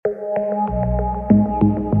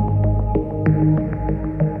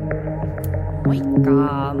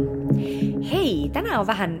Moikka! Hei, tänään on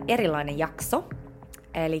vähän erilainen jakso.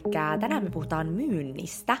 Eli tänään me puhutaan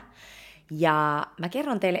myynnistä. Ja mä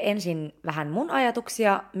kerron teille ensin vähän mun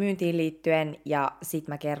ajatuksia myyntiin liittyen ja sit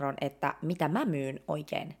mä kerron, että mitä mä myyn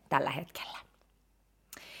oikein tällä hetkellä.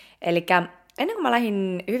 Eli ennen kuin mä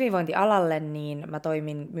lähdin hyvinvointialalle, niin mä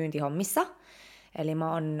toimin myyntihommissa. Eli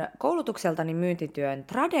mä oon koulutukseltani myyntityön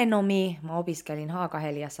tradenomi, mä opiskelin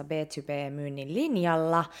Haakaheliassa B2B-myynnin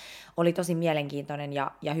linjalla, oli tosi mielenkiintoinen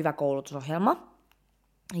ja hyvä koulutusohjelma.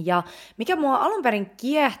 Ja mikä mua alun perin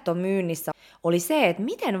kiehtoi myynnissä oli se, että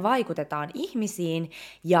miten vaikutetaan ihmisiin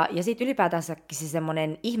ja sitten ylipäätänsäkin se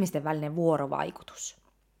semmoinen ihmisten välinen vuorovaikutus.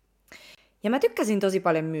 Ja mä tykkäsin tosi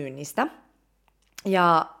paljon myynnistä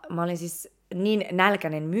ja mä olin siis niin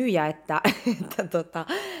nälkäinen myyjä, että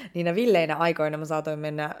niinä villeinä aikoina mä saatoin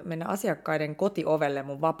mennä asiakkaiden kotiovelle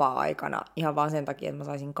mun vapaa-aikana ihan vaan sen takia, että mä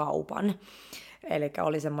saisin kaupan. Eli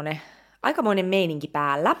oli semmoinen aikamoinen meininki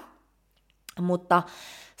päällä. Mutta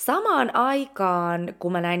samaan aikaan,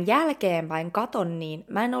 kun mä näin jälkeenpäin katon, niin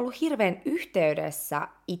mä en ollut hirveän yhteydessä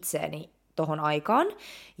itseeni tohon aikaan.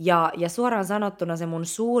 Ja suoraan sanottuna se mun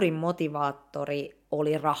suurin motivaattori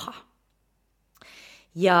oli raha.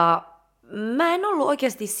 Ja mä en ollut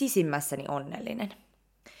oikeasti sisimmässäni onnellinen.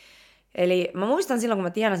 Eli mä muistan silloin, kun mä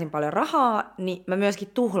tienasin paljon rahaa, niin mä myöskin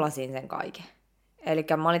tuhlasin sen kaiken. Eli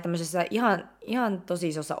mä olin tämmöisessä ihan tosi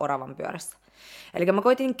isossa oravan pyörässä. Eli mä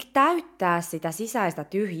koitin täyttää sitä sisäistä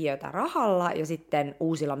tyhjiötä rahalla ja sitten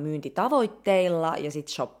uusilla myyntitavoitteilla ja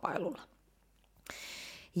sitten shoppailulla.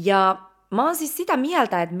 Ja mä oon siis sitä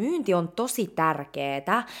mieltä, että myynti on tosi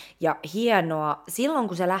tärkeää ja hienoa silloin,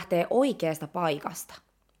 kun se lähtee oikeasta paikasta.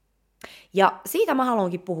 Ja siitä mä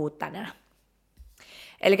haluankin puhua tänään.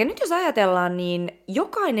 Eli nyt jos ajatellaan, niin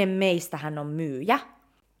jokainen meistähän on myyjä.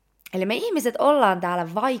 Eli me ihmiset ollaan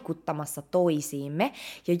täällä vaikuttamassa toisiimme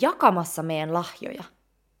ja jakamassa meidän lahjoja.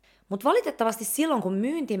 Mutta valitettavasti silloin, kun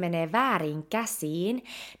myynti menee väärin käsiin,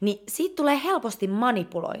 niin siitä tulee helposti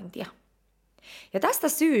manipulointia. Ja tästä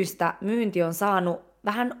syystä myynti on saanut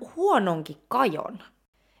vähän huononkin kajon.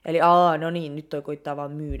 Eli no niin, nyt toi koittaa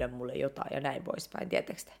vaan myydä mulle jotain ja näin poispäin,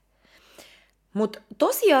 tietääkö te? Mutta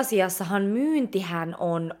tosiasiassahan myyntihän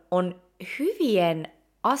on hyvien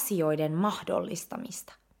asioiden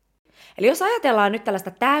mahdollistamista. Eli jos ajatellaan nyt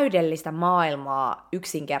tällaista täydellistä maailmaa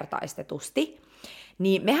yksinkertaistetusti,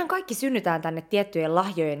 niin mehän kaikki synnytään tänne tiettyjen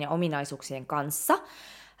lahjojen ja ominaisuuksien kanssa,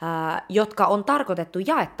 jotka on tarkoitettu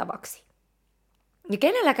jaettavaksi. Ja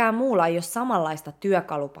kenelläkään muulla ei ole samanlaista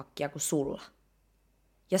työkalupakkia kuin sulla.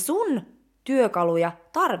 Ja sun työkaluja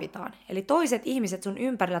tarvitaan. Eli toiset ihmiset sun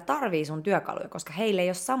ympärillä tarvii sun työkaluja, koska heillä ei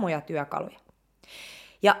ole samoja työkaluja.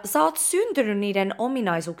 Ja sä oot syntynyt niiden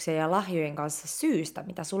ominaisuuksien ja lahjojen kanssa syystä,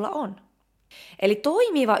 mitä sulla on. Eli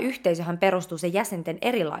toimiva yhteisöhän perustuu sen jäsenten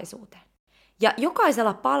erilaisuuteen. Ja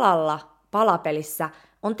jokaisella palapelissä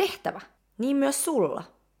on tehtävä, niin myös sulla.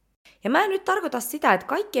 Ja mä en nyt tarkoita sitä, että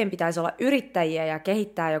kaikkien pitäisi olla yrittäjiä ja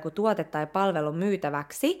kehittää joku tuote tai palvelu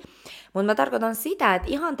myytäväksi, mutta mä tarkoitan sitä, että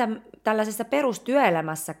ihan tällaisessa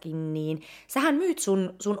perustyöelämässäkin, niin sähän myyt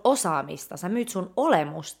sun osaamista, sä myyt sun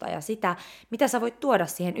olemusta ja sitä, mitä sä voit tuoda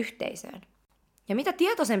siihen yhteisöön. Ja mitä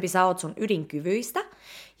tietoisempi sä oot sun ydinkyvyistä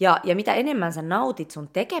ja mitä enemmän sä nautit sun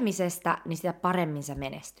tekemisestä, niin sitä paremmin sä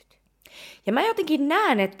menestyt. Ja mä jotenkin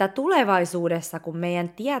näen, että tulevaisuudessa, kun meidän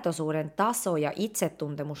tietoisuuden taso ja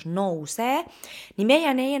itsetuntemus nousee, niin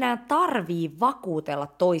meidän ei enää tarvii vakuutella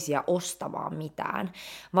toisia ostamaan mitään,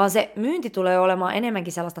 vaan se myynti tulee olemaan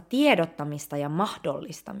enemmänkin sellaista tiedottamista ja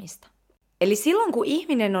mahdollistamista. Eli silloin, kun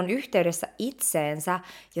ihminen on yhteydessä itseensä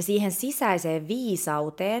ja siihen sisäiseen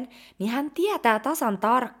viisauteen, niin hän tietää tasan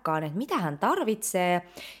tarkkaan, että mitä hän tarvitsee,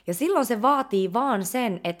 ja silloin se vaatii vaan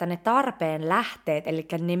sen, että ne tarpeen lähteet, eli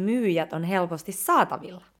ne myyjät on helposti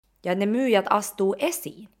saatavilla, ja ne myyjät astuu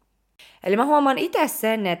esiin. Eli mä huomaan itse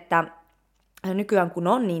sen, että nykyään kun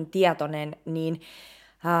on niin tietoinen, niin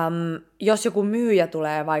jos joku myyjä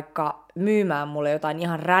tulee vaikka myymään mulle jotain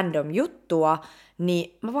ihan random juttua,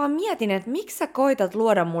 niin mä vaan mietin, että miksi sä koitat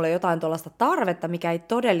luoda mulle jotain tuollaista tarvetta, mikä ei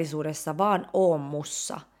todellisuudessa vaan oo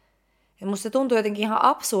mussa. Ja musta se tuntuu jotenkin ihan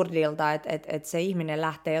absurdilta, että se ihminen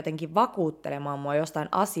lähtee jotenkin vakuuttelemaan mua jostain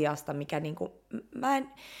asiasta, mikä niinku,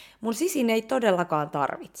 mun sisin ei todellakaan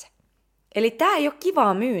tarvitse. Eli tää ei ole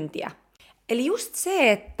kivaa myyntiä. Eli just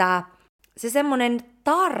se, että se semmonen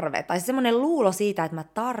tarve tai se semmonen luulo siitä, että mä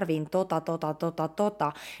tarvin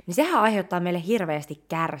niin sehän aiheuttaa meille hirveästi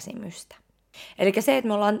kärsimystä. Eli se, että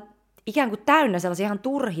me ollaan ikään kuin täynnä sellaisia ihan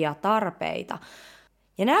turhia tarpeita.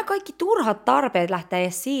 Ja nämä kaikki turhat tarpeet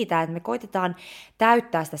lähtee siitä, että me koitetaan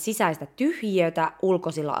täyttää sitä sisäistä tyhjiötä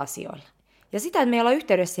ulkoisilla asioilla. Ja sitä, että me ei olla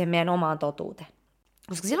yhteydessä siihen meidän omaan totuuteen.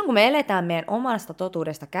 Koska silloin kun me eletään meidän omasta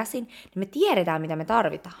totuudesta käsin, niin me tiedetään, mitä me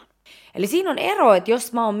tarvitaan. Eli siinä on ero, että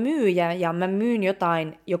jos mä oon myyjä ja mä myyn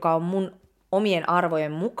jotain, joka on mun omien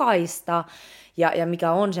arvojen mukaista ja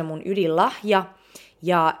mikä on se mun ydinlahja,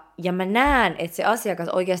 ja mä näen, että se asiakas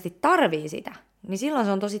oikeasti tarvii sitä, niin silloin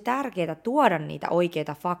se on tosi tärkeää tuoda niitä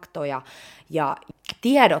oikeita faktoja ja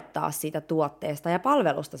tiedottaa siitä tuotteesta ja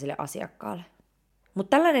palvelusta sille asiakkaalle.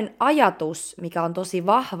 Mutta tällainen ajatus, mikä on tosi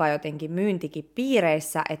vahva jotenkin myyntikin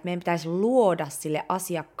piireissä, että meidän pitäisi luoda sille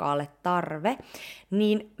asiakkaalle tarve,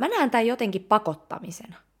 niin mä näen tämän jotenkin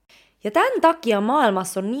pakottamisena. Ja tämän takia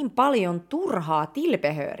maailmassa on niin paljon turhaa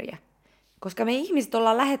tilpehööriä, koska me ihmiset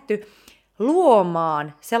ollaan lähdetty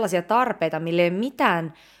luomaan sellaisia tarpeita, mille ei ole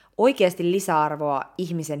mitään oikeasti lisäarvoa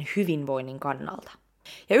ihmisen hyvinvoinnin kannalta.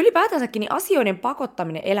 Ja ylipäätänsäkin niin asioiden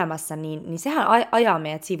pakottaminen elämässä, niin sehän ajaa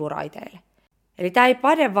meidät sivuraiteille. Eli tämä ei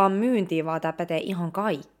päde vaan myyntiin, vaan tämä pätee ihan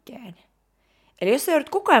kaikkeen. Eli jos sä joudut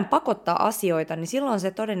koko ajan pakottaa asioita, niin silloin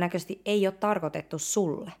se todennäköisesti ei ole tarkoitettu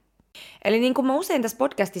sulle. Eli niin kuin mä usein tässä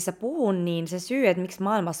podcastissa puhun, niin se syy, että miksi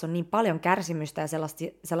maailmassa on niin paljon kärsimystä ja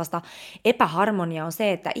sellaista epäharmoniaa on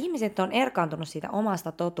se, että ihmiset on erkaantunut siitä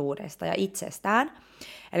omasta totuudesta ja itsestään.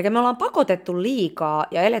 Eli me ollaan pakotettu liikaa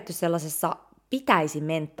ja eletty sellaisessa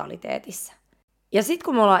pitäisi-mentaliteetissa. Ja sitten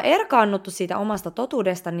kun me ollaan erkaannuttu siitä omasta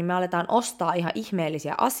totuudesta, niin me aletaan ostaa ihan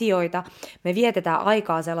ihmeellisiä asioita. Me vietetään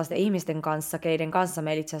aikaa sellaisten ihmisten kanssa, keiden kanssa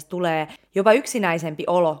meillä itse asiassa tulee jopa yksinäisempi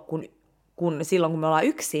olo kuin silloin, kun me ollaan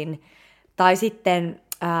yksin. Tai sitten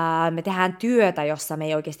me tehdään työtä, jossa me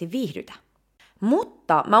ei oikeasti viihdytä.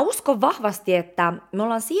 Mutta mä uskon vahvasti, että me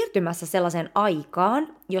ollaan siirtymässä sellaisen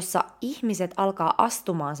aikaan, jossa ihmiset alkaa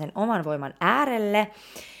astumaan sen oman voiman äärelle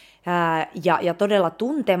ja todella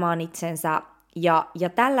tuntemaan itsensä. Ja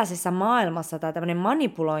tällaisessa maailmassa tämä tämmöinen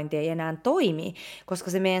manipulointi ei enää toimi,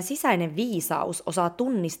 koska se meidän sisäinen viisaus osaa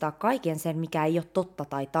tunnistaa kaiken sen, mikä ei ole totta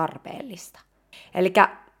tai tarpeellista.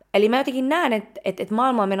 Eli mä jotenkin näen, että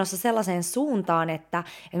maailma on menossa sellaiseen suuntaan, että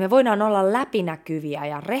me voidaan olla läpinäkyviä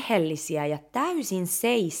ja rehellisiä ja täysin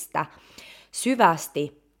seistä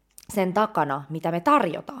syvästi sen takana, mitä me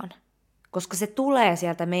tarjotaan, koska se tulee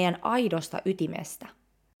sieltä meidän aidosta ytimestä.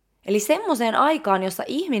 Eli semmoiseen aikaan, jossa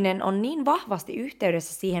ihminen on niin vahvasti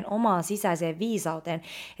yhteydessä siihen omaan sisäiseen viisauteen,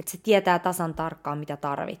 että se tietää tasan tarkkaan, mitä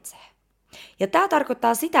tarvitsee. Ja tämä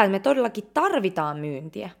tarkoittaa sitä, että me todellakin tarvitaan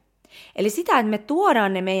myyntiä. Eli sitä, että me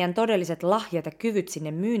tuodaan ne meidän todelliset lahjat ja kyvyt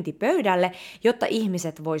sinne myyntipöydälle, jotta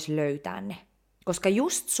ihmiset vois löytää ne. Koska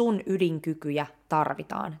just sun ydinkykyjä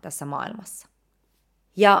tarvitaan tässä maailmassa.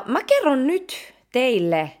 Ja mä kerron nyt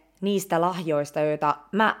teille niistä lahjoista, joita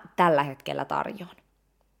mä tällä hetkellä tarjoan.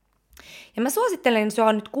 Ja mä suosittelen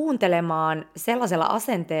sua nyt kuuntelemaan sellaisella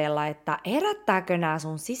asenteella, että herättääkö nämä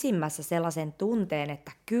sun sisimmässä sellaisen tunteen,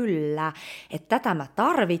 että kyllä, että tätä mä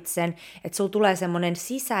tarvitsen, että sulla tulee semmoinen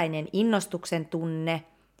sisäinen innostuksen tunne,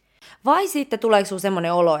 vai sitten tuleeko sulla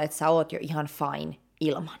semmoinen olo, että sä oot jo ihan fine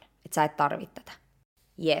ilman, että sä et tarvitse tätä.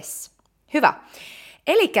 Yes. Hyvä.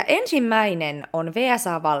 Elikkä ensimmäinen on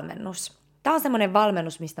VSA-valmennus. Tää on semmoinen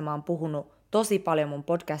valmennus, mistä mä oon puhunut tosi paljon mun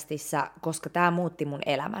podcastissa, koska tää muutti mun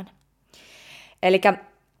elämän. Eli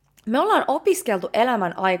me ollaan opiskeltu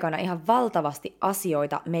elämän aikana ihan valtavasti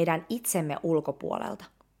asioita meidän itsemme ulkopuolelta.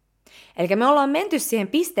 Eli me ollaan menty siihen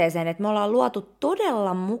pisteeseen, että me ollaan luotu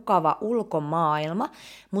todella mukava ulkomaailma,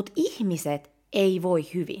 mutta ihmiset ei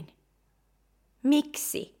voi hyvin.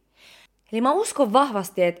 Miksi? Eli mä uskon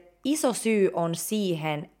vahvasti, että iso syy on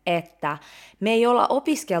siihen, että me ei olla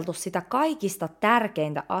opiskeltu sitä kaikista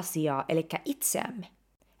tärkeintä asiaa, eli itseämme.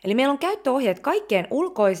 Eli meillä on käyttöohjeet kaikkeen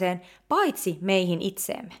ulkoiseen, paitsi meihin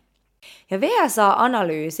itseemme. Ja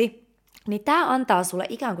VSA-analyysi, niin tämä antaa sulle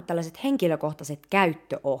ikään kuin tällaiset henkilökohtaiset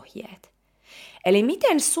käyttöohjeet. Eli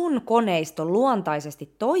miten sun koneisto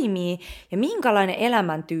luontaisesti toimii ja minkälainen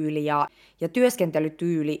elämäntyyli ja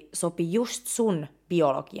työskentelytyyli sopii just sun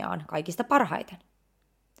biologiaan kaikista parhaiten.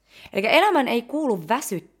 Eli elämän ei kuulu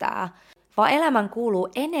väsyttää, vaan elämän kuuluu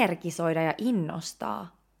energisoida ja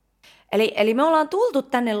innostaa. Eli me ollaan tultu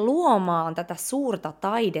tänne luomaan tätä suurta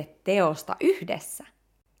taideteosta yhdessä.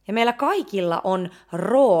 Ja meillä kaikilla on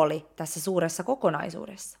rooli tässä suuressa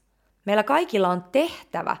kokonaisuudessa. Meillä kaikilla on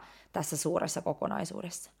tehtävä tässä suuressa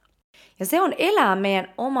kokonaisuudessa. Ja se on elää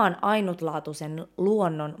meidän oman ainutlaatuisen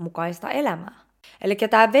luonnon mukaista elämää. Eli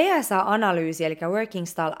tämä VSA-analyysi, eli Working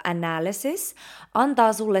Style Analysis,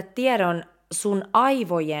 antaa sulle tiedon sun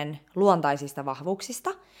aivojen luontaisista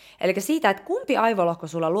vahvuuksista, eli siitä, että kumpi aivolohko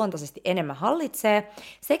sulla luontaisesti enemmän hallitsee,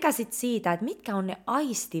 sekä sit siitä, että mitkä on ne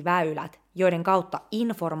aistiväylät, joiden kautta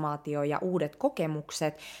informaatio ja uudet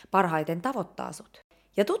kokemukset parhaiten tavoittaa sut.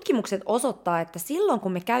 Ja tutkimukset osoittaa, että silloin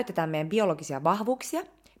kun me käytetään meidän biologisia vahvuuksia,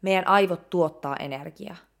 meidän aivot tuottaa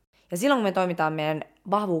energiaa. Ja silloin kun me toimitaan meidän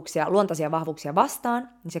luontaisia vahvuuksia vastaan,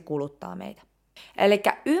 niin se kuluttaa meitä. Eli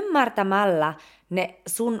ymmärtämällä ne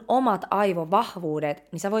sun omat aivovahvuudet,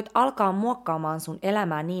 niin sä voit alkaa muokkaamaan sun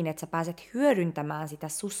elämää niin, että sä pääset hyödyntämään sitä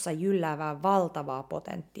sussa jylläävää valtavaa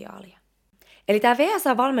potentiaalia. Eli tämä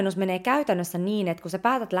VSA-valmennus menee käytännössä niin, että kun sä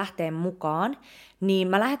päätät lähteä mukaan, niin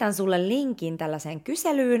mä lähetän sulle linkin tällaiseen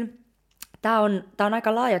kyselyyn. Tämä on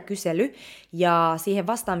aika laaja kysely ja siihen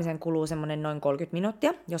vastaamisen kuluu semmoinen noin 30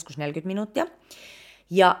 minuuttia, joskus 40 minuuttia.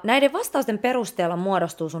 Ja näiden vastausten perusteella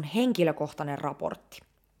muodostuu sun henkilökohtainen raportti.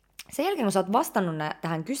 Sen jälkeen, kun sä oot vastannut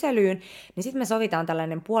tähän kyselyyn, niin sitten me sovitaan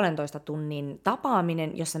tällainen 1,5 tunnin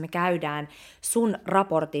tapaaminen, jossa me käydään sun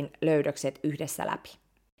raportin löydökset yhdessä läpi.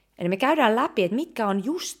 Eli me käydään läpi, että mitkä on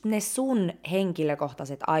just ne sun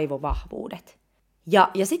henkilökohtaiset aivovahvuudet.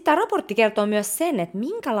 Ja sitten tämä raportti kertoo myös sen, että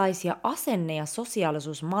minkälaisia asenne- ja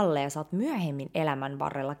sosiaalisuusmalleja sä oot myöhemmin elämän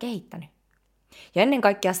varrella kehittänyt. Ja ennen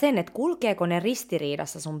kaikkea sen, että kulkeeko ne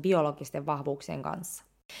ristiriidassa sun biologisten vahvuuksien kanssa.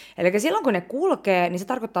 Eli silloin kun ne kulkee, niin se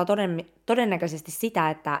tarkoittaa todennäköisesti sitä,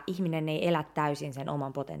 että ihminen ei elä täysin sen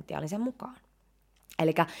oman potentiaalisen mukaan.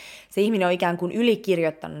 Eli se ihminen on ikään kuin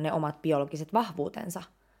ylikirjoittanut ne omat biologiset vahvuutensa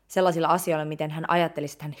sellaisilla asioilla, miten hän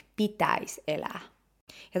ajattelisi, että hän pitäisi elää.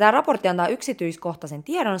 Ja tämä raportti antaa yksityiskohtaisen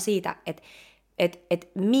tiedon siitä, että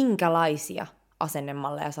minkälaisia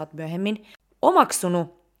asennemalleja sä oot myöhemmin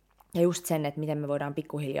omaksunut, ja just sen, että miten me voidaan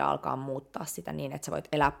pikkuhiljaa alkaa muuttaa sitä niin, että sä voit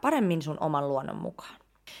elää paremmin sun oman luonnon mukaan.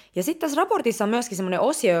 Ja sitten tässä raportissa on myöskin semmoinen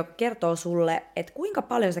osio, joka kertoo sulle, että kuinka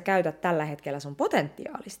paljon sä käytät tällä hetkellä sun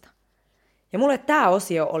potentiaalista. Ja mulle tämä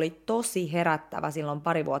osio oli tosi herättävä silloin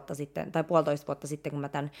 2 vuotta sitten, tai 1,5 vuotta sitten, kun mä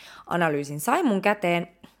tämän analyysin sain mun käteen.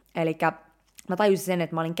 Eli mä tajusin sen,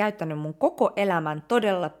 että mä olin käyttänyt mun koko elämän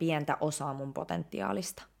todella pientä osaa mun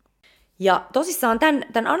potentiaalista. Ja tosissaan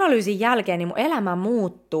tämän analyysin jälkeen niin mun elämä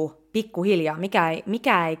muuttui pikkuhiljaa,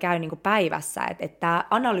 mikä ei käy niin kuin päivässä. Että tämä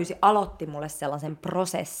analyysi aloitti mulle sellaisen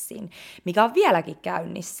prosessin, mikä on vieläkin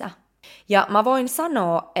käynnissä. Ja mä voin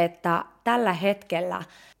sanoa, että tällä hetkellä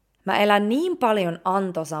mä elän niin paljon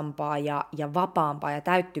antoisampaa ja vapaampaa ja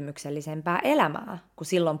täyttymyksellisempää elämää kuin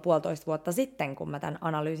silloin 1,5 vuotta sitten, kun mä tämän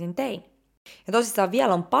analyysin tein. Ja tosissaan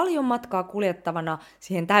vielä on paljon matkaa kuljettavana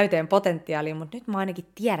siihen täyteen potentiaaliin, mutta nyt mä ainakin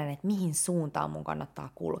tiedän, että mihin suuntaan mun kannattaa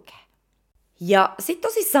kulkea. Ja sitten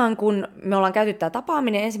tosissaan, kun me ollaan käyty tämä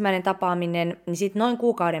ensimmäinen tapaaminen, niin sitten noin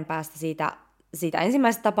kuukauden päästä siitä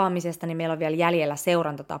ensimmäisestä tapaamisesta, niin meillä on vielä jäljellä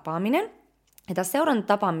seurantatapaaminen. Ja tässä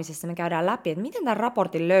seurantatapaamisessa me käydään läpi, että miten tämän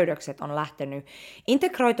raportin löydökset on lähtenyt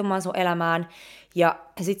integroitumaan sun elämään. Ja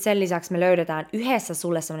sitten sen lisäksi me löydetään yhdessä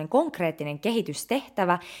sulle sellainen konkreettinen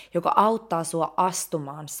kehitystehtävä, joka auttaa sua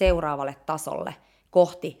astumaan seuraavalle tasolle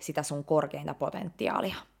kohti sitä sun korkeinta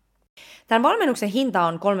potentiaalia. Tämän valmennuksen hinta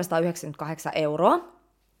on 398 €.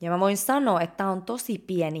 Ja mä voin sanoa, että tämä on tosi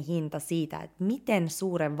pieni hinta siitä, että miten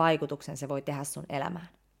suuren vaikutuksen se voi tehdä sun elämään.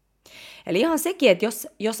 Eli ihan sekin, että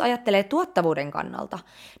jos ajattelee tuottavuuden kannalta,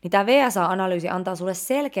 niin tämä VSA-analyysi antaa sulle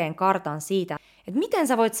selkeän kartan siitä, että miten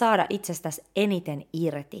sä voit saada itsestäsi eniten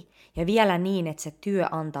irti ja vielä niin, että se työ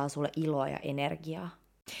antaa sulle iloa ja energiaa.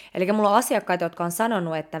 Eli mulla on asiakkaita, jotka on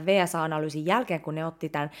sanonut, että VSA-analyysin jälkeen, kun ne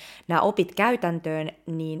otti nämä opit käytäntöön,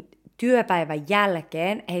 niin työpäivän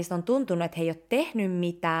jälkeen heistä on tuntunut, että he ei ole tehnyt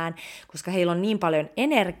mitään, koska heillä on niin paljon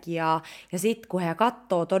energiaa, ja sitten kun he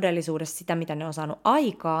katsoo todellisuudessa sitä, mitä ne on saanut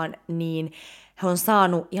aikaan, niin he on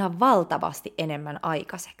saanut ihan valtavasti enemmän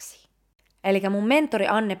aikaiseksi. Eli mun mentori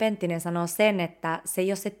Anne Penttinen sanoo sen, että se ei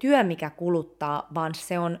ole se työ, mikä kuluttaa, vaan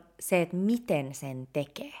se on se, että miten sen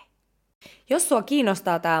tekee. Jos sua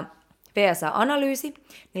kiinnostaa tämä VSA-analyysi,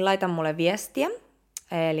 niin laita mulle viestiä,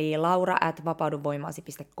 eli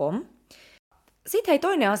laura@vapauduvoimaasi.com. Sitten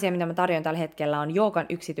toinen asia, mitä mä tarjoan tällä hetkellä, on joogan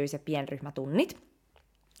yksityis- ja pienryhmätunnit.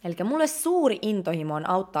 Eli mulle suuri intohimo on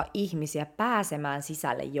auttaa ihmisiä pääsemään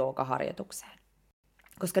sisälle joogaharjoitukseen.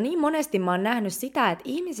 Koska niin monesti mä oon nähnyt sitä, että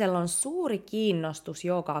ihmisellä on suuri kiinnostus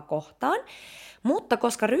joogaa kohtaan, mutta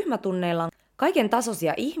koska ryhmätunneilla on kaiken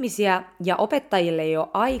tasoisia ihmisiä ja opettajille ei ole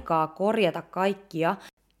aikaa korjata kaikkia,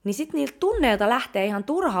 niin sitten niiltä tunneilta lähtee ihan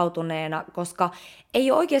turhautuneena, koska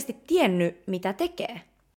ei ole oikeasti tiennyt, mitä tekee.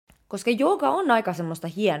 Koska jooga on aika semmoista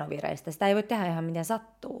hienovireistä, sitä ei voi tehdä ihan miten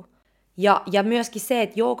sattuu. Ja myöskin se,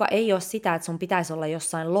 että jooga ei ole sitä, että sun pitäisi olla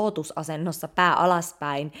jossain lootusasennossa pää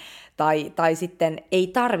alaspäin, tai sitten ei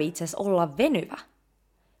tarvitse itse asiassa olla venyvä.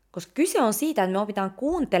 Koska kyse on siitä, että me opitaan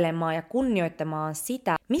kuuntelemaan ja kunnioittamaan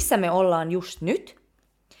sitä, missä me ollaan just nyt,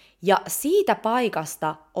 ja siitä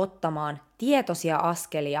paikasta ottamaan tietoisia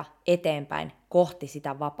askelia eteenpäin kohti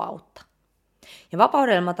sitä vapautta. Ja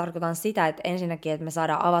vapaudella mä tarkoitan sitä, että ensinnäkin, että me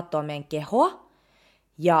saadaan avattua meidän kehoa,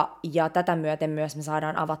 ja tätä myöten myös me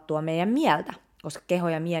saadaan avattua meidän mieltä, koska keho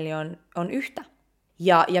ja mieli on yhtä.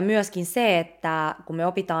 Ja myöskin se, että kun me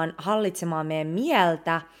opitaan hallitsemaan meidän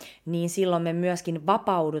mieltä, niin silloin me myöskin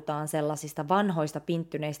vapaudutaan sellaisista vanhoista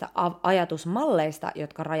pinttyneistä ajatusmalleista,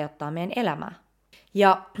 jotka rajoittaa meidän elämää.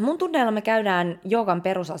 Ja mun tunneilla me käydään joogan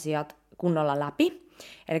perusasiat kunnolla läpi,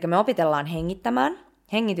 eli me opitellaan hengittämään.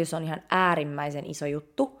 Hengitys on ihan äärimmäisen iso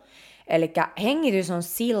juttu. Eli hengitys on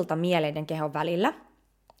silta mielen ja kehon välillä.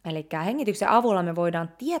 Eli hengityksen avulla me voidaan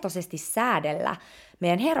tietoisesti säädellä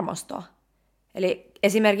meidän hermostoa. Eli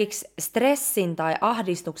esimerkiksi stressin tai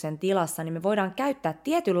ahdistuksen tilassa niin me voidaan käyttää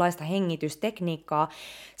tietynlaista hengitystekniikkaa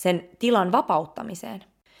sen tilan vapauttamiseen.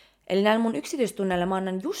 Eli näillä mun yksityistunneilla mä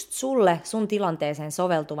annan just sulle sun tilanteeseen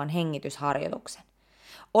soveltuvan hengitysharjoituksen.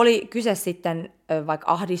 Oli kyse sitten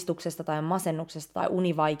vaikka ahdistuksesta tai masennuksesta tai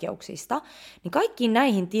univaikeuksista, niin kaikkiin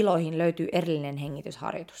näihin tiloihin löytyy erillinen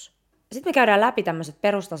hengitysharjoitus. Sitten me käydään läpi tämmöiset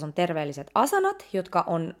perustason terveelliset asanat, jotka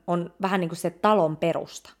on vähän niin kuin se talon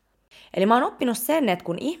perusta. Eli mä oon oppinut sen, että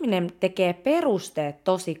kun ihminen tekee perusteet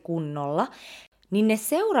tosi kunnolla, niin ne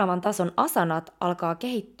seuraavan tason asanat alkaa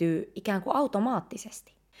kehittyä ikään kuin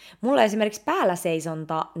automaattisesti. Mulla esimerkiksi päällä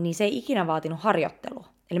seisonta, niin se ei ikinä vaatinut harjoittelua.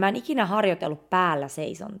 Eli mä en ikinä harjoitellut päällä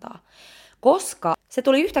seisontaa, koska se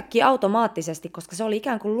tuli yhtäkkiä automaattisesti, koska se oli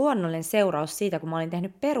ikään kuin luonnollinen seuraus siitä, kun mä olin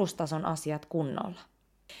tehnyt perustason asiat kunnolla.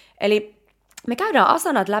 Eli me käydään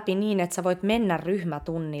asanat läpi niin, että sä voit mennä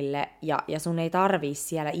ryhmätunnille ja sun ei tarvii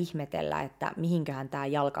siellä ihmetellä, että mihinköhän tää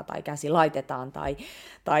jalka tai käsi laitetaan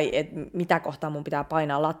tai et mitä kohtaa mun pitää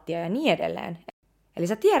painaa lattia ja niin edelleen. Eli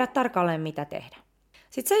sä tiedät tarkalleen mitä tehdä.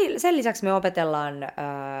 Sitten sen lisäksi me opetellaan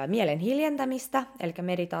mielen hiljentämistä, eli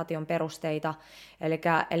meditaation perusteita,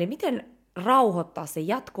 eli miten rauhoittaa se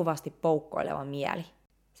jatkuvasti poukkoileva mieli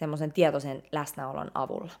semmoisen tietoisen läsnäolon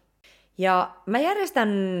avulla. Ja mä järjestän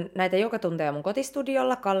näitä joogatunteja mun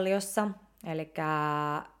kotistudiolla Kalliossa, eli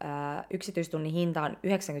yksityistunnin hinta on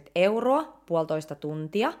 90 €, puolitoista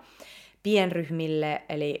tuntia. Pienryhmille,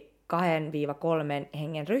 eli 2-3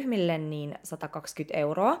 hengen ryhmille, niin 120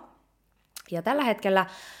 €. Ja tällä hetkellä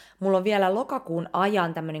mulla on vielä lokakuun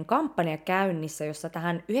ajan tämmöinen kampanja käynnissä, jossa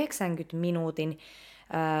tähän 90 minuutin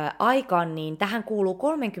aikaan, niin tähän kuuluu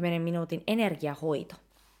 30 minuutin energiahoito.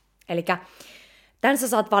 Eli tän sä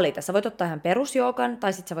saat valita. Sä voit ottaa ihan perusjoogan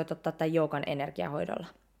tai sit sä voit ottaa tämän joogan energiahoidolla.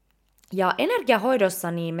 Ja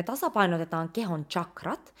energiahoidossa niin me tasapainotetaan kehon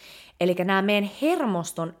chakrat, eli nämä meidän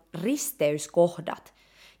hermoston risteyskohdat,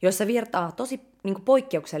 joissa virtaa tosi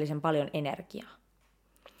poikkeuksellisen paljon energiaa.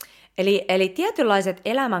 Eli tietynlaiset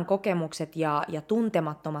elämän kokemukset ja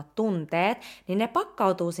tuntemattomat tunteet, niin ne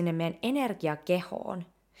pakkautuu sinne meidän energiakehoon,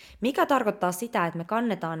 mikä tarkoittaa sitä, että me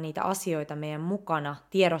kannetaan niitä asioita meidän mukana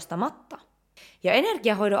tiedostamatta. Ja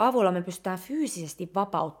energiahoidon avulla me pystytään fyysisesti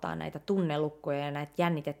vapauttamaan näitä tunnelukkoja ja näitä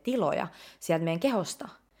jännitetiloja sieltä meidän kehosta,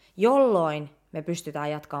 jolloin me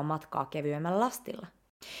pystytään jatkamaan matkaa kevyemmällä lastilla.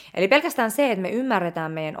 Eli pelkästään se, että me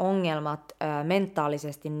ymmärretään meidän ongelmat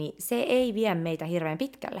mentaalisesti, niin se ei vie meitä hirveän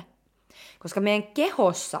pitkälle, koska meidän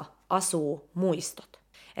kehossa asuu muistot.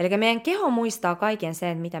 Eli meidän keho muistaa kaiken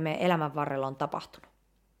sen, mitä meidän elämän varrella on tapahtunut.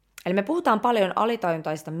 Eli me puhutaan paljon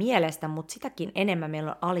alitajuntaista mielestä, mutta sitäkin enemmän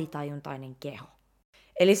meillä on alitajuntainen keho.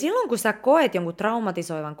 Eli silloin, kun sä koet jonkun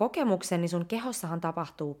traumatisoivan kokemuksen, niin sun kehossahan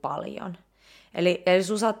tapahtuu paljon. Eli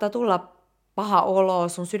sun saattaa tulla paha olo,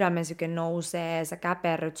 sun sydämensyke nousee, sä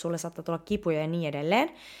käperryt, sulle saattaa tulla kipuja ja niin edelleen.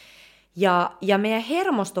 Ja meidän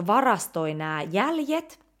hermosto varastoi nämä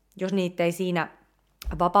jäljet, jos niitä ei siinä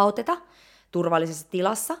vapauteta turvallisessa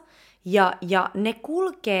tilassa. Ja ne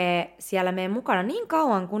kulkee siellä meidän mukana niin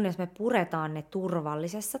kauan, kunnes me puretaan ne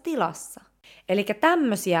turvallisessa tilassa. Eli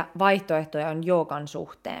tämmöisiä vaihtoehtoja on joogan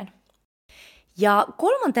suhteen. Ja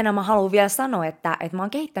kolmantena mä haluan vielä sanoa, että mä oon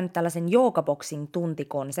kehittänyt tällaisen joogaboxing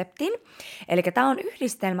tuntikonseptin. Eli tää on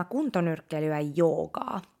yhdistelmä kuntonyrkkeilyä ja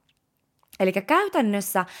joogaa. Eli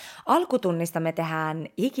käytännössä alkutunnista me tehdään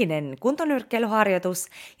hikinen kuntonyrkkeilyharjoitus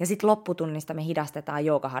ja sitten lopputunnista me hidastetaan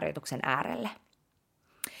joogaharjoituksen äärelle.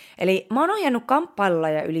 Eli mä oon ohjannut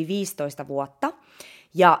kamppailuja yli 15 vuotta,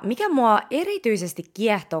 ja mikä mua erityisesti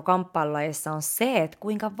kiehtoo kamppailulajissa on se, että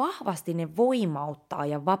kuinka vahvasti ne voimauttaa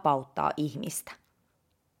ja vapauttaa ihmistä.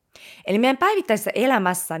 Eli meidän päivittäisessä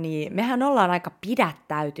elämässä niin mehän ollaan aika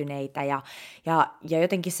pidättäytyneitä ja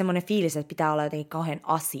jotenkin semmoinen fiilis, että pitää olla jotenkin kauhean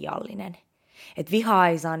asiallinen. Että vihaa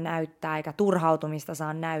ei saa näyttää eikä turhautumista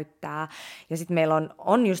saa näyttää. Ja sitten meillä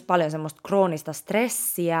on just paljon semmoista kroonista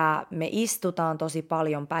stressiä, me istutaan tosi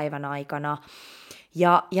paljon päivän aikana.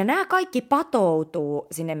 Ja nämä kaikki patoutuu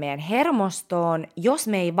sinne meidän hermostoon, jos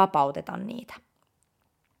me ei vapauteta niitä.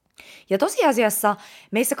 Ja tosiasiassa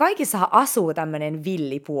meissä kaikissa asuu tämmöinen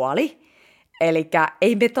villipuoli, eli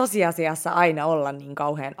ei me tosiasiassa aina olla niin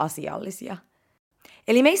kauhean asiallisia.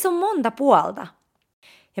 Eli meissä on monta puolta.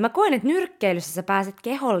 Ja mä koen, että nyrkkeilyssä sä pääset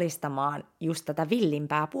kehollistamaan just tätä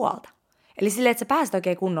villimpää puolta. Eli silleen, että sä pääset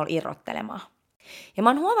oikein kunnolla irrottelemaan. Ja mä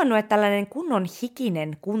oon huomannut, että tällainen kunnon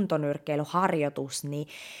hikinen kuntonyrkkeilyharjoitus, niin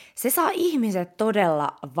se saa ihmiset todella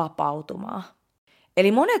vapautumaan.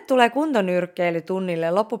 Eli monet tulee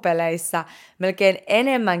kuntonyrkkeilytunnille loppupeleissä melkein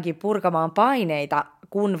enemmänkin purkamaan paineita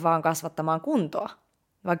kuin vaan kasvattamaan kuntoa.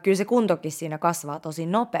 Vaikka kyllä se kuntokin siinä kasvaa tosi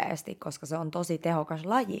nopeasti, koska se on tosi tehokas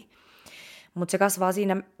laji. Mutta se kasvaa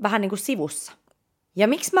siinä vähän niin kuin sivussa. Ja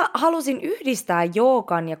miksi mä halusin yhdistää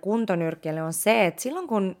joogan ja kuntonyrkkeilyn on se, että silloin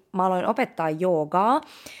kun mä aloin opettaa joogaa,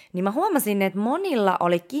 niin mä huomasin, että monilla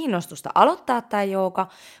oli kiinnostusta aloittaa tämä jooga,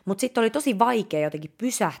 mutta sitten oli tosi vaikea jotenkin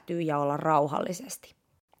pysähtyä ja olla rauhallisesti.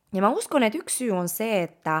 Ja mä uskon, että yksi syy on se,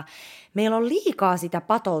 että meillä on liikaa sitä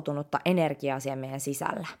patoutunutta energiaa siellä meidän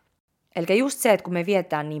sisällä. Eli just se, että kun me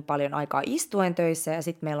vietetään niin paljon aikaa istuen töissä ja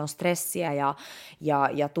sitten meillä on stressiä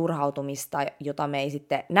ja turhautumista, jota me ei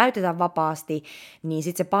sitten näytetä vapaasti, niin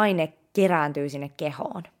sitten se paine kerääntyy sinne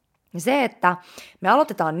kehoon. Ja se, että me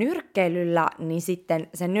aloitetaan nyrkkeilyllä, niin sitten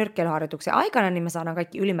sen nyrkkeilyharjoituksen aikana niin me saadaan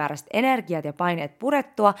kaikki ylimääräiset energiat ja paineet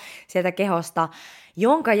purettua sieltä kehosta,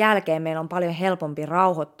 jonka jälkeen meillä on paljon helpompi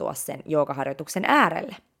rauhoittua sen joogaharjoituksen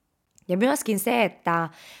äärelle. Ja myöskin se, että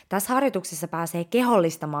tässä harjoituksessa pääsee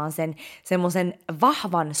kehollistamaan sen semmoisen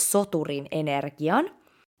vahvan soturin energian,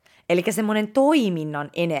 eli semmoinen toiminnan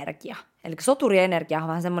energia. Eli soturienergia on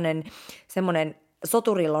vähän semmoinen,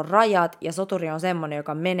 soturilla on rajat ja soturi on semmoinen,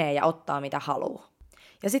 joka menee ja ottaa mitä haluaa.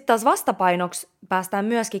 Ja sitten taas vastapainoksi päästään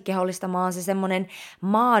myöskin kehollistamaan se semmoinen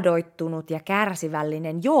maadoittunut ja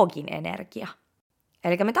kärsivällinen joogin energia.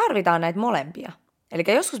 Eli me tarvitaan näitä molempia. Eli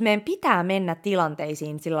joskus meidän pitää mennä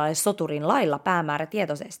tilanteisiin sillä lailla soturin lailla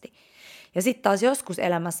päämäärätietoisesti. Ja sitten taas joskus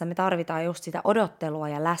elämässä me tarvitaan just sitä odottelua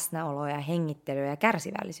ja läsnäoloa ja hengittelyä ja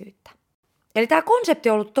kärsivällisyyttä. Eli tämä konsepti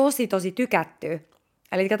on ollut tosi tykätty.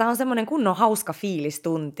 Eli tämä on semmoinen kunnon hauska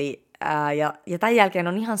fiilistunti ja tämän jälkeen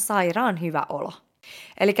on ihan sairaan hyvä olo.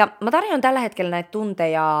 Eli mä tarjoan tällä hetkellä näitä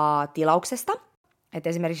tunteja tilauksesta. Että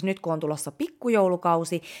esimerkiksi nyt kun on tulossa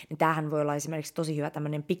pikkujoulukausi, niin tämähän voi olla esimerkiksi tosi hyvä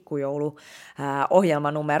tämmöinen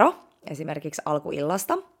pikkujoulu-ohjelmanumero, esimerkiksi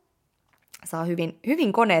alkuillasta. Saa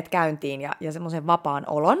hyvin koneet käyntiin ja semmoisen vapaan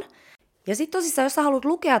olon. Ja sitten tosissaan, jos sä haluat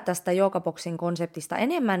lukea tästä Yogaboxin konseptista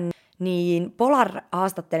enemmän, niin Polar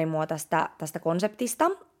haastatteli mua tästä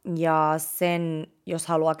konseptista. Ja sen, jos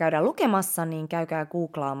haluaa käydä lukemassa, niin käykää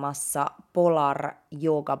googlaamassa Polar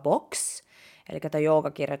Yoga Box. Eli tämä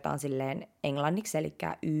jooga kirjoitetaan silleen englanniksi, eli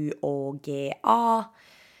YOGA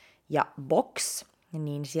ja box,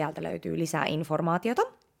 niin sieltä löytyy lisää informaatiota.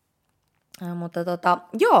 Mutta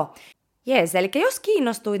joo, jees, eli jos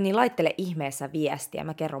kiinnostuit, niin laittele ihmeessä viestiä,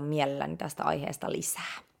 mä kerron mielelläni tästä aiheesta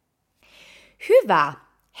lisää. Hyvä!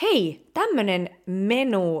 Hei, tämmönen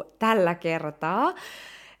menu tällä kertaa.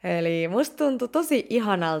 Eli musta tuntui tosi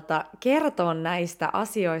ihanalta kertoa näistä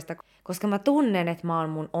asioista, koska mä tunnen, että mä oon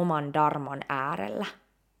mun oman dharman äärellä.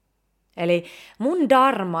 Eli mun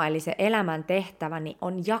dharma, eli se elämän tehtäväni,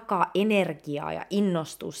 on jakaa energiaa ja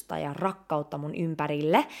innostusta ja rakkautta mun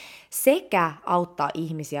ympärille sekä auttaa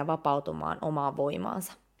ihmisiä vapautumaan omaan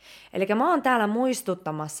voimaansa. Eli mä oon täällä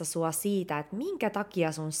muistuttamassa sua siitä, että minkä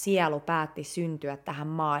takia sun sielu päätti syntyä tähän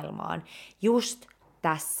maailmaan just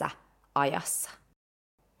tässä ajassa.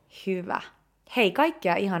 Hyvä. Hei,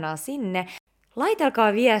 kaikkea ihanaa sinne.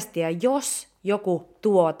 Laitelkaa viestiä, jos joku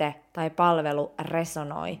tuote tai palvelu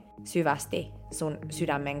resonoi syvästi sun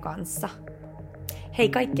sydämen kanssa. Hei,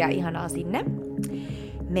 kaikkea ihanaa sinne.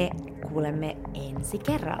 Me kuulemme ensi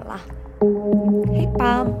kerralla.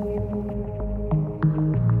 Heippa!